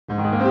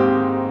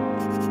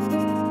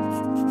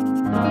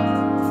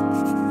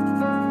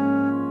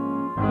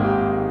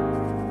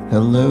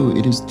Hello,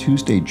 it is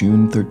Tuesday,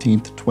 June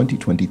 13th,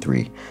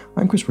 2023.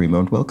 I'm Chris Remo,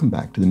 and welcome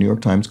back to the New York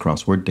Times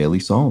Crossword Daily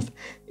Solve.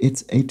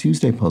 It's a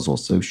Tuesday puzzle,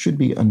 so should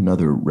be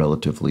another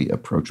relatively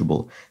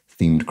approachable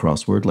themed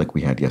crossword like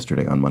we had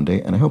yesterday on Monday,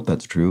 and I hope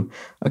that's true.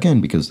 Again,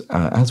 because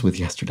as with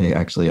yesterday,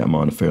 actually, I'm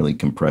on a fairly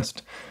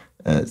compressed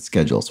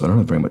schedule, so I don't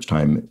have very much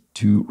time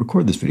to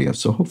record this video,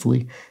 so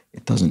hopefully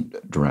it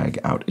doesn't drag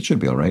out. It should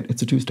be all right.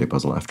 It's a Tuesday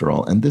puzzle after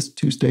all, and this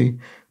Tuesday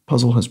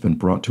puzzle has been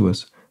brought to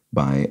us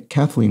by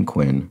Kathleen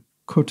Quinn,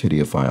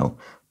 Quotidiophile,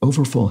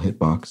 Overfull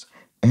Hitbox,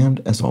 and,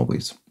 as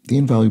always, the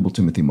invaluable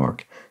Timothy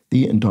Mark,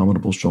 the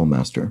indomitable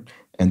Shoalmaster,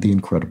 and the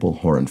incredible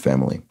Horan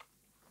family.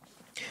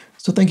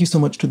 So thank you so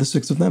much to the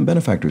 6 of them,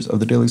 benefactors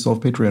of the Daily Solve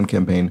Patreon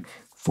campaign,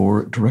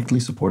 for directly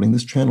supporting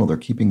this channel. They're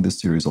keeping this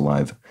series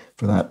alive.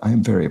 For that, I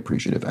am very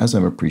appreciative, as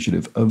I'm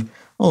appreciative of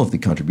all of the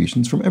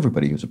contributions from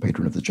everybody who's a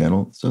patron of the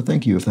channel. So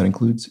thank you if that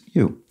includes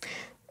you.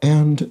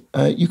 And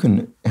you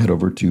can head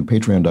over to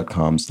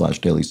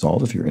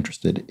patreon.com/dailysolve if you're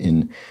interested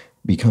in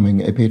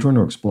becoming a patron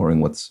or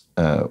exploring what's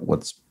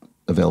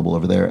available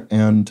over there.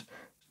 And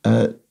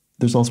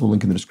there's also a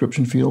link in the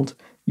description field.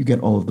 You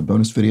get all of the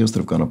bonus videos that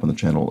have gone up on the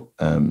channel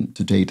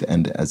to date.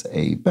 And as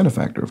a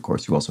benefactor, of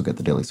course, you also get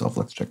the Daily Solve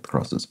Let's Check the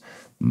Crosses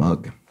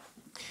mug.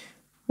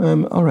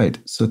 All right,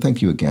 so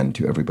thank you again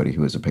to everybody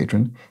who is a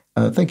patron.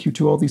 Thank you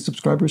to all these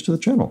subscribers to the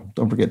channel.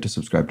 Don't forget to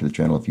subscribe to the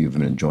channel if you've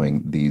been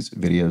enjoying these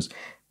videos.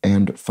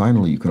 And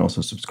finally, you can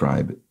also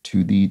subscribe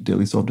to the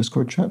Daily Solve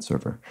Discord chat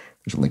server.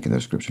 There's a link in the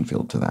description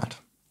field to that.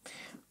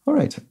 All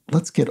right,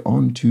 let's get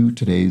on to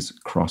today's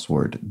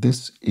crossword.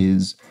 This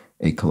is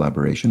a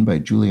collaboration by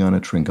Juliana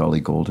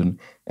Tringali Golden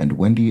and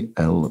Wendy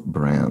L.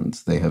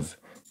 Brands. They have,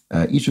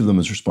 each of them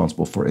is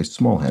responsible for a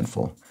small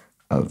handful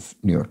of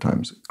New York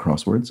Times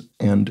crosswords,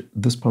 and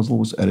this puzzle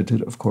was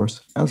edited, of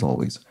course, as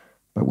always,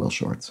 by Will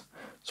Shorts.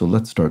 So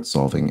let's start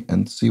solving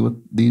and see what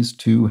these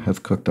two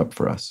have cooked up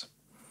for us.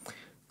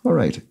 All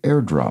right,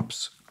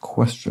 airdrops,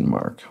 question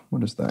mark.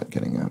 What is that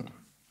getting at?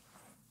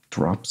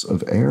 Drops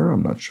of air?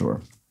 I'm not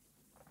sure.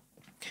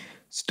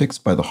 Sticks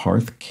by the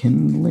hearth,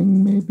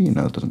 kindling maybe?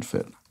 No, it doesn't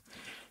fit.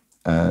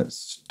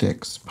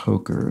 Sticks,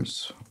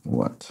 pokers,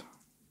 what?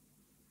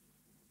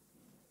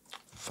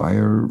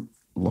 Fire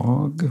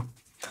log?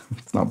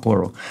 It's not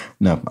plural.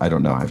 No, I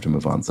don't know. I have to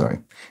move on, sorry.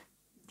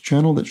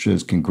 Channel that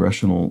shows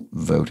congressional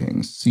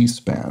voting.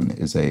 C-SPAN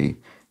is a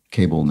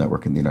cable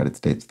network in the United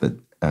States that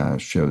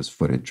shows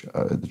footage,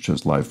 that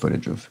shows live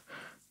footage of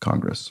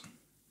Congress.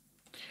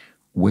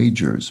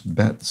 Wagers,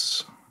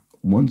 bets,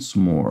 once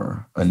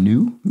more.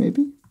 Anew,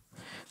 maybe?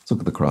 Let's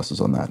look at the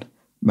crosses on that.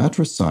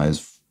 Mattress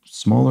size,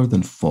 smaller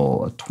than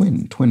full. A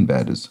twin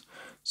bed is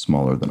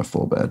smaller than a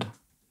full bed.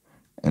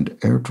 And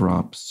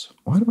airdrops,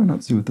 why do I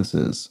not see what this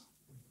is?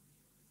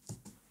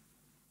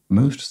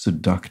 Most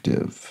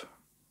seductive.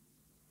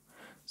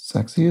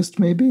 Sexiest,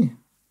 maybe?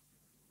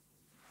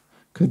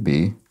 Could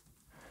be.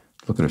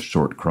 Look at a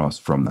short cross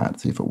from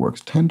that, see if it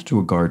works. Tend to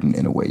a garden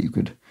in a way. You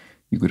could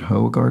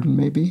hoe a garden,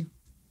 maybe?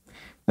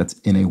 That's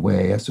in a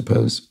way, I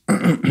suppose.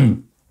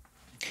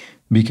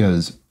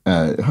 Because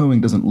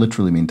hoeing doesn't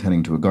literally mean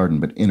tending to a garden,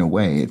 but in a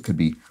way, it could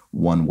be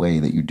one way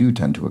that you do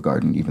tend to a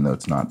garden, even though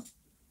it's not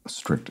a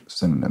strict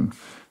synonym.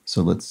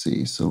 So let's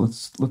see. So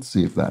let's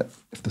see if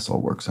this all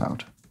works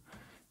out.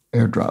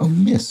 Airdrop. Oh,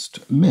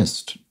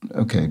 mist.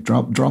 Okay,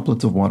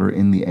 droplets of water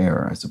in the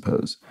air, I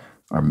suppose,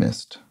 are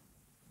mist.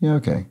 Yeah,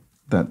 okay.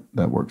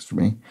 That works for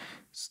me.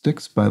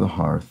 Sticks by the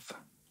hearth.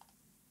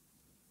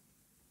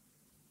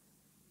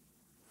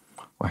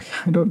 I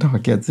don't know. I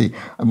can't see.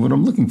 What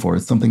I'm looking for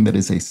is something that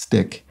is a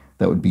stick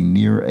that would be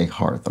near a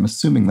hearth. I'm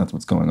assuming that's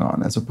what's going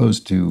on, as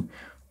opposed to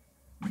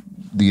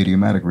the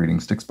idiomatic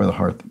reading, sticks by the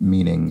hearth,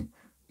 meaning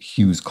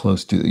hews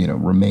close to,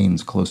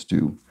 remains close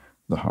to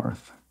the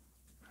hearth.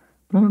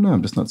 But I don't know.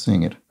 I'm just not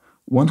seeing it.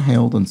 One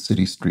hailed on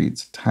city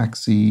streets.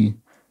 Taxi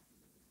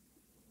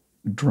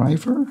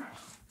driver?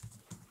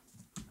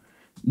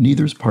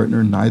 Neither's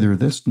partner, neither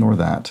this nor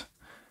that.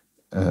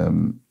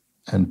 And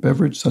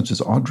beverage such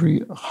as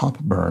Audrey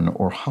Hopburn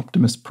or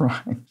Optimus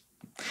Prime.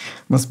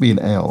 Must be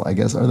an ale, I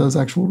guess. Are those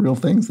actual real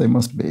things? They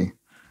must be.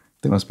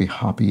 They must be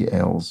hoppy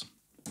ales.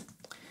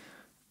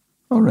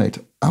 All right.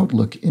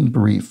 Outlook in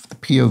brief. The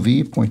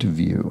POV, point of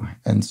view.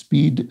 And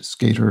speed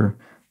skater,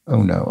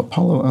 oh no.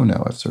 Apollo, oh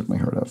no, I've certainly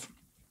heard of.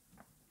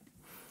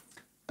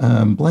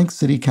 Blank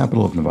city,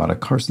 capital of Nevada.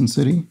 Carson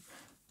City.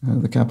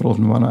 The capital of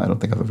Nevada. I don't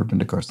think I've ever been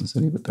to Carson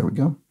City, but there we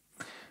go.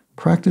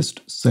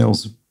 Practiced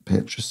sales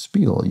pitch, a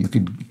spiel. You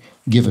could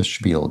give a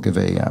spiel, give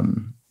a,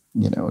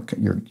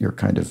 your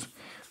kind of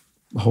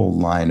whole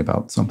line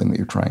about something that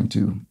you're trying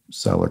to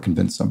sell or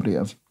convince somebody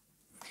of.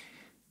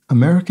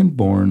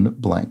 American-born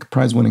blank,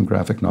 prize-winning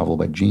graphic novel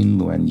by Jean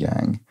Luen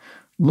Yang.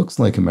 Looks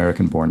like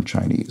American-born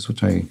Chinese,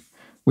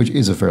 which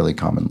is a fairly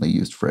commonly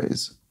used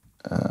phrase.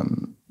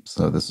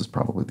 So this is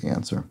probably the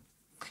answer.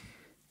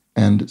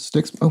 And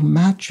sticks,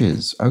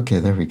 matches. Okay,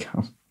 there we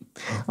go.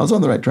 I was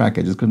on the right track.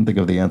 I just couldn't think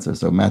of the answer.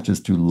 So matches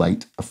to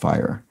light a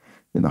fire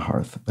in the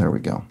hearth. There we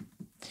go.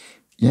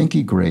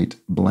 Yankee great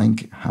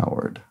blank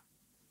Howard.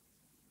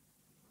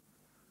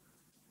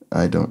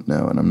 I don't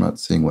know, and I'm not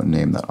seeing what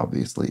name that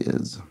obviously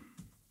is.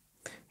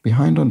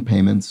 Behind on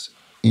payments,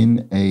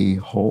 in a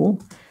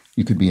hole.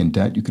 You could be in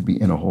debt, you could be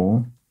in a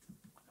hole.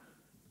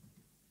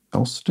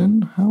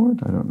 Elston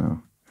Howard? I don't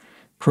know.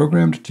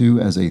 Programmed to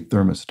as a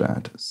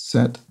thermostat.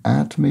 Set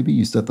at, maybe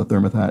you set the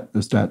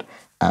thermostat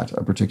at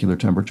a particular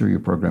temperature. You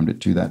programmed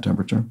it to that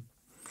temperature.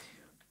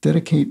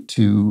 Dedicate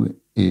to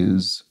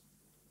is,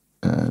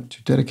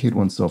 to dedicate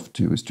oneself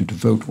to is to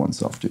devote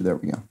oneself to. There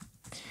we go.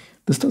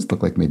 This does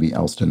look like maybe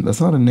Elston.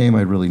 That's not a name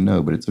I really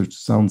know, but it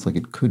sounds like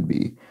it could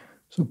be.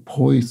 So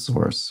poi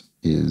source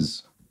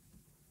is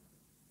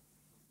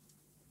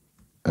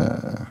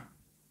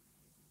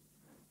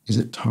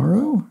it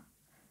taro?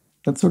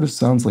 That sort of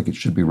sounds like it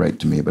should be right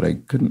to me, but I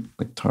couldn't,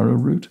 like taro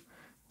root?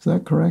 Is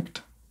that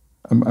correct?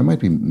 I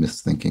might be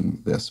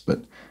misthinking this,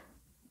 but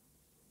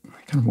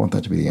I kind of want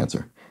that to be the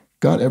answer.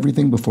 Got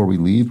everything before we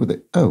leave with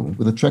a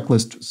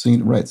checklist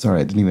seen, right, sorry,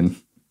 haven't even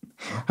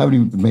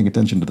been paying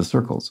attention to the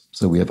circles.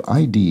 So we have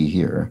ID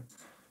here.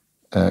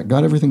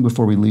 Got everything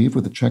before we leave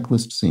with a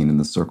checklist seen in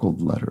the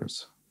circled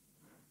letters.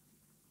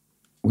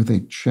 With a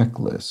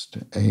checklist,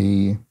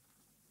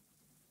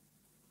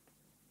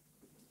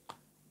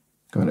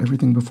 got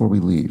everything before we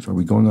leave. Are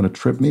we going on a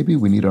trip maybe?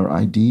 We need our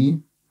ID.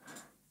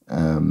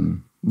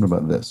 What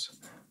about this?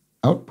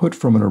 Output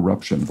from an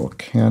eruption,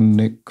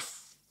 volcanic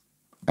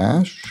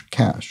ash,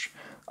 cache.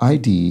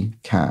 ID,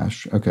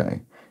 cache,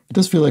 okay. It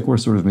does feel like we're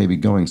sort of maybe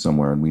going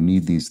somewhere and we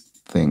need these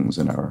things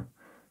in our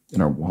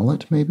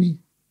wallet maybe?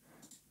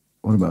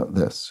 What about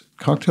this?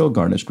 Cocktail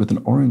garnished with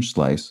an orange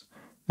slice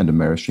and a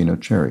maraschino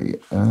cherry.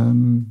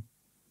 You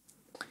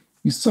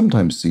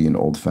sometimes see an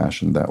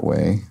old-fashioned that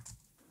way,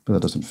 but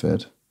that doesn't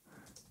fit.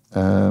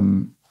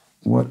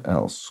 What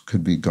else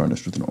could be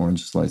garnished with an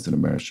orange slice and a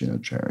maraschino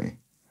cherry?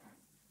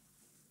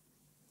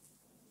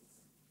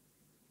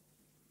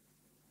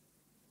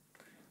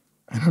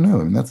 I don't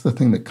know. I mean, that's the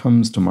thing that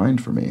comes to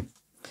mind for me.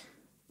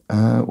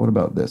 What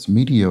about this?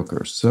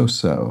 Mediocre,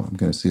 so-so. I'm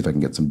going to see if I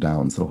can get some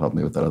downs that'll help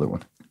me with that other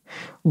one.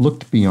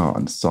 Looked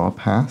beyond, saw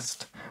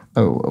past.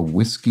 Oh, a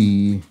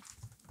whiskey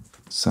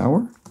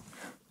sour?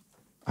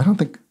 I don't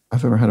think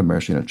I've ever had a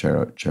maraschino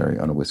cherry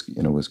on a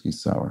whiskey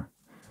sour.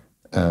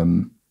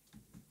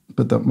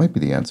 But that might be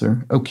the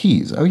answer. Oh,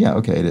 keys. Oh, yeah,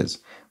 okay, it is.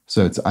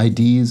 So it's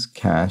IDs,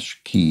 cash,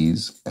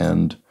 keys,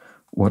 and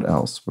what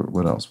else?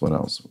 What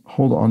else?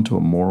 Hold on to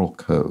a moral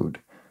code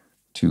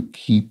to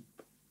keep,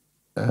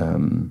 I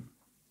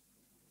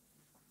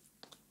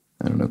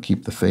don't know,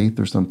 keep the faith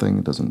or something.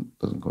 It doesn't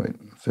quite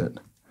fit.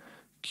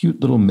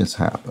 Cute little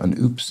mishap. An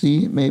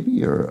oopsie,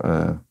 maybe,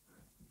 or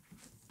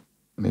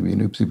maybe an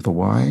oopsie with a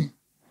Y.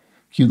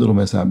 Cute little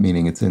mishap,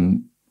 meaning it's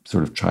in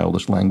sort of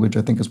childish language,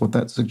 I think is what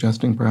that's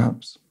suggesting,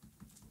 perhaps.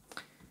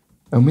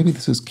 Oh, maybe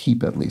this is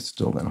keep at least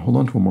still then. Hold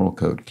on to a moral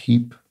code.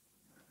 Keep.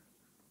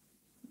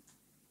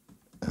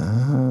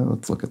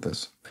 Let's look at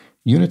this.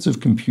 Units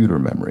of computer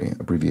memory,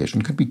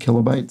 abbreviation, could be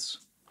kilobytes.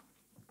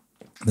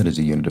 That is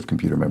a unit of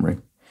computer memory.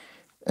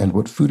 And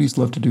what foodies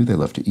love to do, they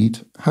love to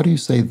eat. How do you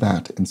say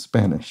that in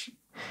Spanish?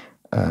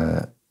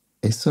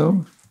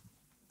 Eso?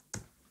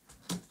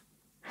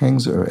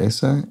 Hangs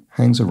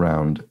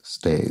around,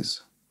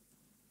 stays.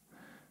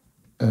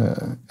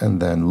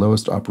 And then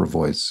lowest opera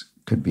voice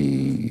could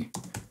be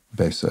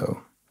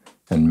beso.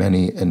 And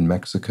many in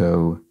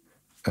Mexico,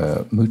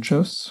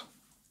 muchos.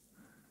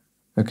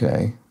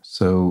 Okay,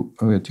 so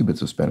we had 2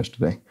 bits of Spanish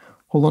today.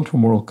 Hold on to a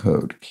moral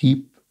code.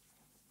 Keep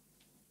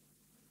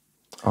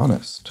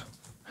honest.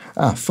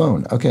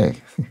 Phone. Okay.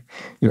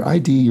 Your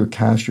ID, your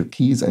cash, your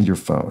keys, and your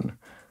phone.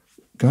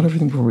 Got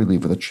everything before we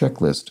leave with a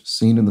checklist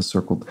seen in the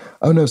circled.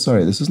 Oh, no,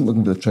 sorry. This isn't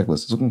looking for the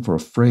checklist. It's looking for a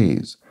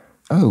phrase.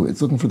 Oh,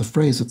 it's looking for the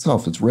phrase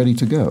itself. It's ready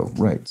to go.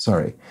 Right.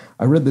 Sorry.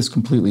 I read this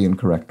completely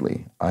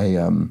incorrectly. I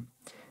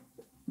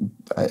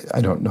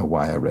don't know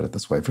why I read it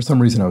this way. For some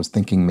reason, I was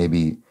thinking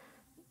maybe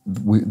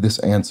this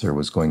answer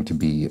was going to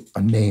be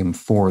a name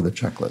for the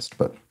checklist,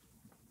 but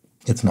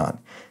it's not.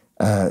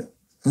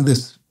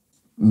 This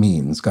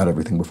means got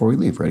everything before we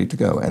leave, ready to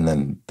go. And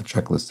then the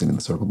checklist in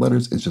the circled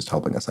letters is just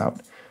helping us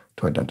out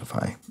to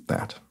identify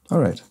that. All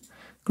right,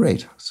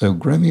 great. So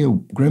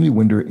Grammy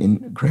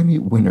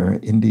winner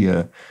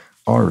India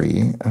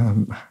Ari,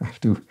 I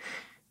have to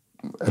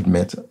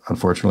admit,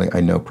 unfortunately,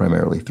 I know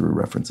primarily through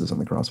references on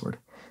the crossword.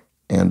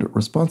 And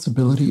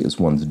responsibility is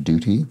one's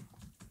duty.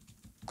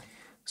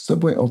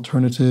 Subway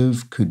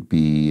alternative could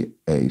be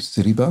a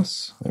city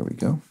bus. There we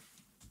go.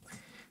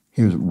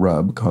 Here's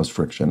rub, cause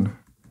friction.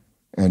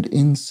 And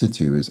in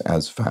situ is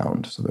as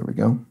found. So there we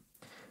go.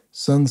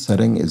 Sun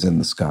setting is in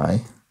the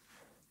sky.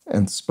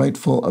 And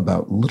spiteful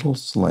about little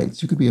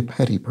slights. You could be a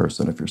petty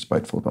person if you're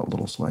spiteful about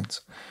little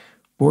slights.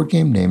 Board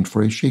game named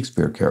for a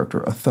Shakespeare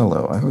character,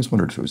 Othello. I always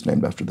wondered if it was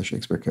named after the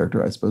Shakespeare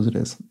character. I suppose it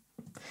is.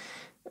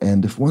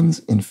 And if one's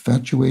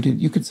infatuated,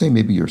 you could say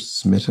maybe you're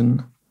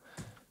smitten.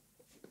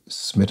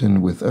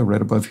 Smitten with,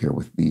 right above here,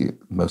 with the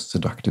most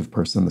seductive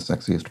person, the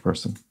sexiest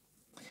person.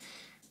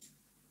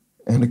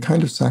 And a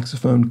kind of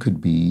saxophone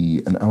could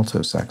be an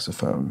alto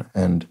saxophone.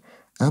 And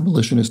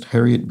abolitionist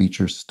Harriet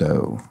Beecher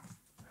Stowe.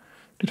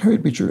 I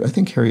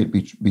think Harriet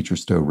Beecher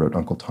Stowe wrote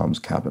Uncle Tom's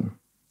Cabin.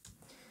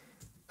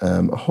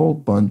 A whole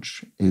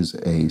bunch is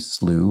a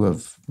slew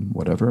of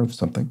whatever, of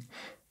something.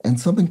 And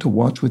something to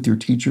watch with your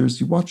teachers.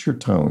 You watch your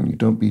tone. You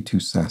don't be too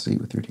sassy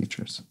with your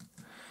teachers.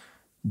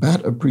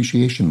 Bat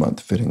Appreciation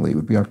Month, fittingly,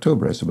 would be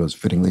October, I suppose,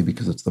 fittingly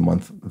because it's the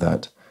month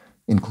that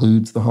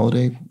includes the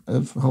holiday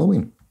of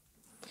Halloween,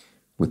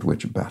 with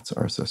which bats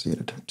are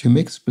associated. To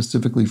make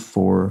specifically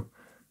for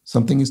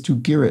something is to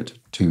gear it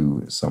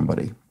to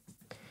somebody.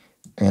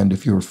 And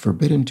if you're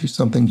forbidden to do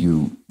something,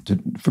 you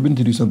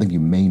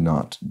may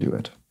not do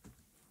it.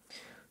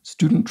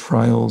 Student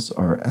trials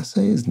are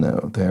essays?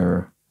 No,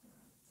 they're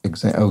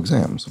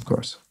exams, of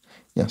course.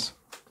 Yes,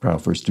 trial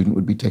for a student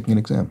would be taking an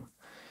exam.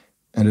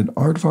 And an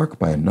aardvark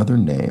by another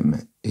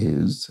name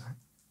is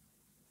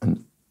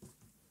an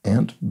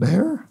ant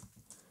bear?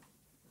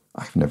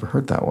 I've never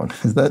heard that one.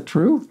 Is that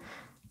true?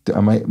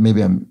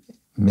 Maybe I'm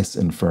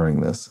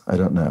misinferring this. I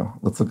don't know.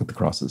 Let's look at the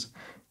crosses.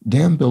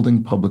 Dam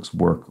Building Public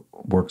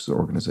Works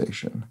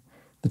Organization.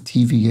 The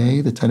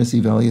TVA, the Tennessee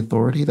Valley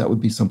Authority, that would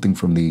be something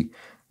from the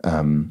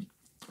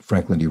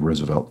Franklin D.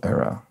 Roosevelt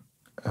era,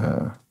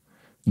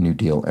 New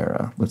Deal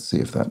era. Let's see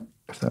if that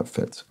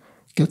fits.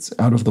 Gets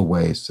out of the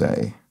way,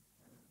 say.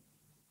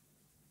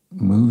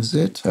 Moves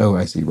it. Oh,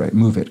 I see. Right.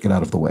 Move it. Get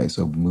out of the way.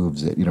 So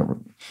moves it.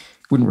 You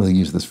wouldn't really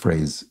use this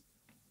phrase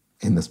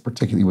in this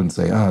particular. You wouldn't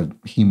say,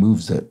 he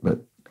moves it.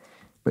 But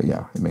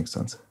yeah, it makes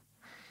sense.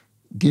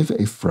 Give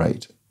a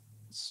fright.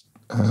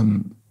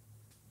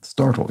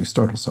 Startle. You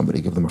startle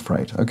somebody. Give them a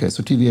fright. Okay.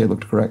 So TVA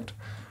looked correct.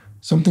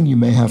 Something you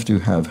may have to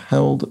have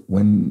held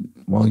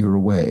while you're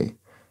away.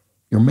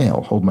 Your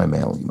mail. Hold my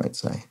mail, you might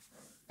say.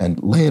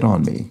 And lay it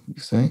on me,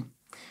 you say.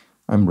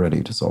 I'm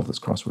ready to solve this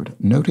crossword.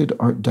 Noted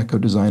Art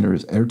Deco designer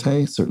is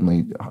Erte,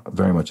 certainly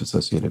very much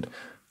associated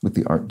with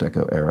the Art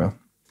Deco era.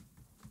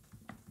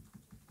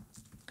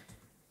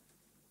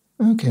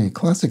 Okay,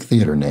 classic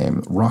theater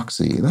name,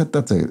 Roxy.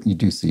 You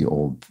do see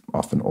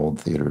often old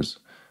theaters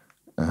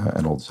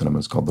and old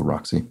cinemas called the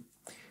Roxy.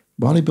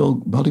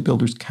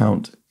 Bodybuilders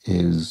count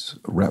is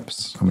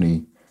reps. How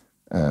many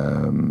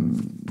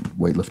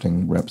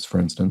weightlifting reps, for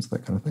instance,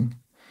 that kind of thing.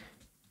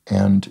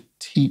 And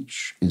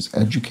teach is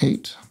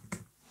educate.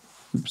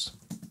 Oops.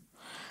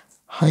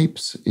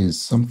 Hypes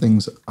is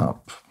something's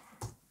up.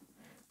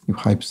 You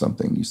hype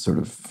something. You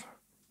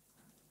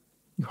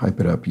hype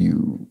it up.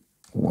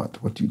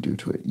 What do you do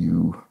to it?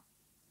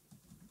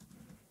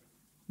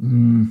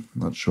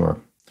 Not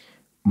sure.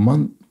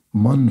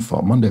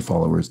 Monday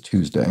followers,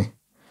 Tuesday.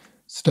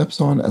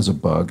 Steps on as a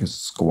bug is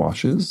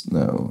squashes.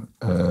 No.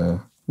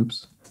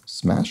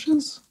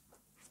 Smashes?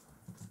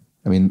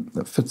 I mean,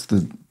 that fits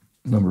the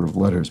number of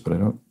letters, but I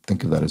don't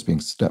think of that as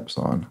being steps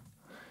on,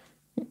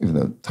 even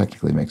though it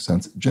technically makes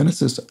sense.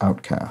 Genesis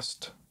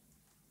outcast.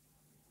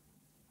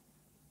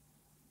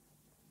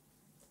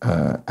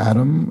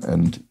 Adam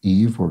and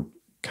Eve were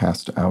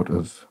cast out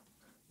of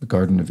the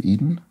Garden of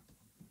Eden.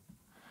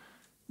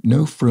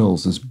 No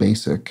frills is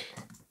basic,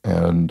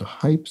 and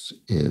hypes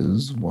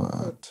is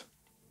what?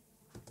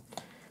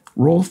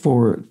 Roll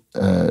for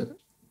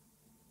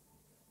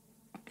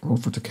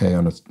Takai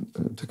on a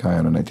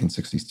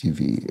 1960s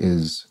TV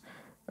is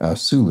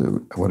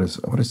Sulu. What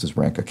is his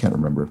rank? I can't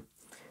remember.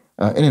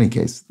 In any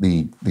case,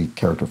 the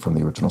character from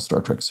the original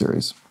Star Trek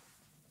series.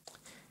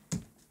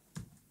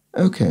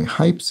 Okay,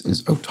 hypes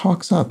is,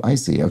 talks up. I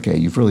see. Okay,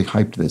 you've really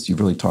hyped this. You've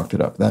really talked it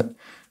up. That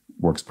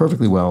works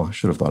perfectly well. I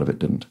should have thought of it,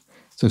 didn't.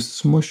 So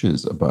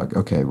smushes a bug.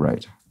 Okay,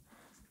 right.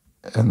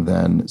 And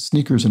then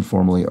sneakers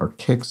informally are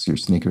kicks, your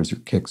sneakers,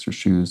 your kicks, your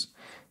shoes.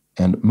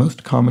 And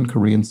most common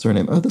Korean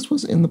surname. Oh, this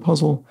was in the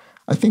puzzle,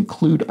 I think,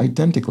 clued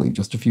identically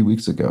just a few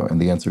weeks ago.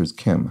 And the answer is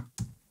Kim.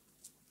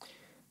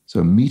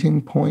 So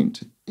meeting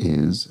point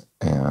is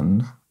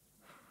an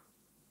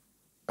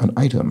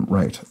item,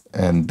 right?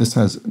 And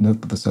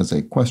note that this has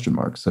a question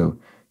mark. So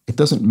it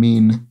doesn't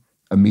mean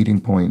a meeting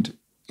point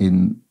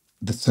in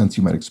the sense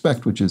you might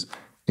expect, which is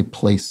a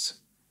place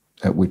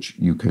at which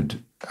you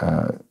could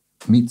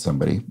meet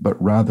somebody,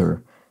 but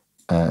rather,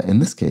 in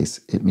this case,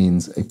 it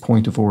means a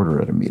point of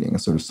order at a meeting, a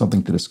sort of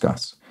something to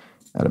discuss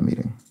at a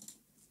meeting.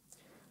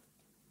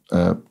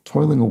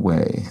 Toiling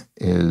away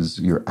is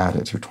you're at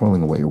it. You're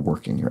toiling away, you're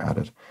working, you're at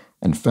it.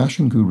 And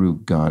fashion guru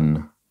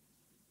Gunn,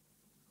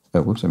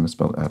 whoops, I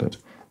misspelled at it.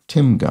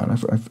 Tim Gunn,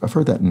 I've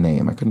heard that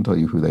name. I couldn't tell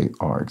you who they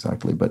are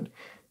exactly, but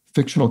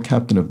fictional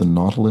captain of the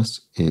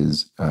Nautilus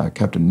is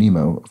Captain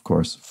Nemo, of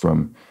course,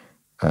 from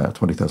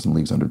 20,000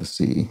 Leagues Under the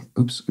Sea.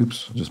 Oops,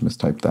 just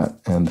mistyped that.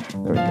 And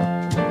there we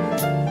go.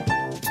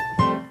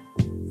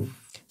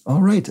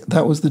 All right,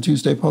 that was the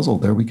Tuesday puzzle.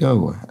 There we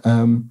go.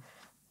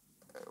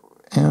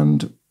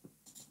 And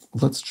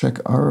let's check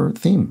our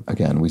theme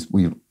again.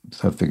 We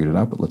have figured it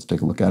out, but let's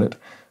take a look at it.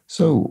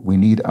 So we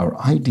need our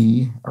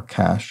ID, our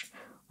cash,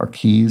 our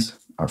keys,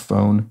 our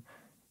phone,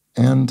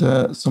 and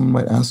someone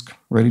might ask,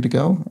 ready to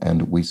go?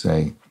 And we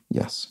say,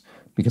 yes,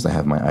 because I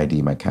have my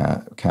ID, my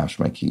cash,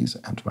 my keys,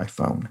 and my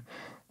phone.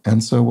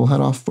 And so we'll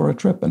head off for a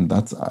trip, and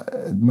that's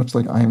much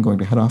like I am going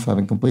to head off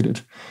having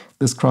completed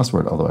this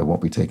crossword, although I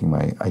won't be taking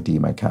my ID,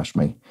 my cash,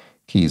 my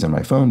keys, and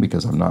my phone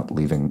because I'm not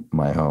leaving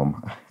my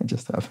home. I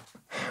just have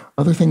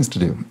other things to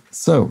do.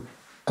 So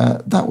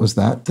that was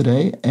that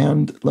today,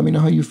 and let me know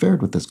how you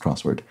fared with this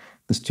crossword,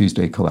 this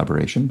Tuesday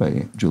collaboration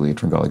by Julia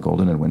Tringali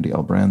Golden and Wendy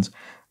L. Brands.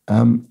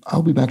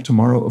 I'll be back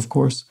tomorrow, of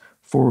course,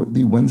 for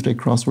the Wednesday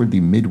crossword,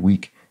 the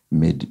midweek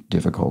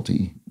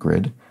mid-difficulty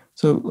grid.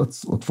 So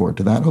let's look forward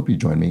to that. Hope you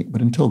join me.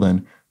 But until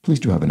then, please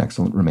do have an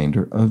excellent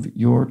remainder of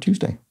your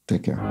Tuesday.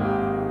 Take care.